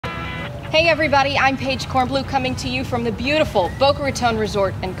Hey everybody, I'm Paige Kornblue coming to you from the beautiful Boca Raton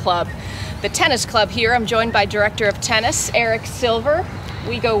Resort and Club. The tennis club here. I'm joined by Director of Tennis, Erik Silver.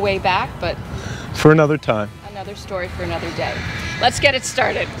 We go way back, but for another time. Another story for another day. Let's get it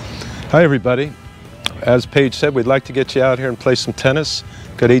started. Hi everybody. As Paige said, we'd like to get you out here and play some tennis.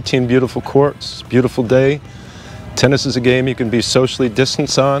 Got 18 beautiful courts, beautiful day. Tennis is a game you can be socially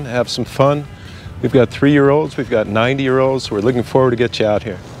distanced on, have some fun. We've got 3-year-olds, we've got 90-year-olds, so we're looking forward to get you out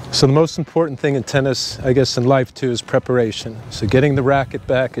here. So the most important thing in tennis, I guess in life too, is preparation. So getting the racket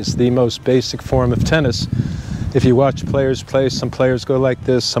back is the most basic form of tennis. If you watch players play, some players go like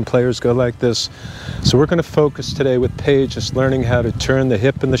this, some players go like this. So we're going to focus today with Paige just learning how to turn the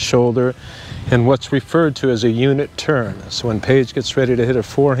hip and the shoulder in what's referred to as a unit turn. So when Paige gets ready to hit her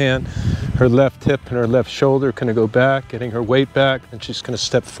forehand, her left hip and her left shoulder are going to go back, getting her weight back, and she's going to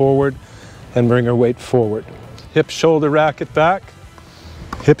step forward and bring her weight forward. Hip, shoulder, racket back.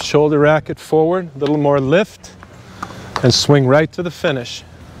 Hip, shoulder, racket forward. A little more lift. And swing right to the finish.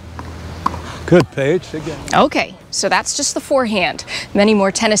 Good, Paige. Again. Okay, so that's just the forehand. Many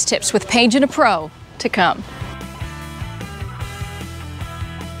more tennis tips with Paige and a Pro to come.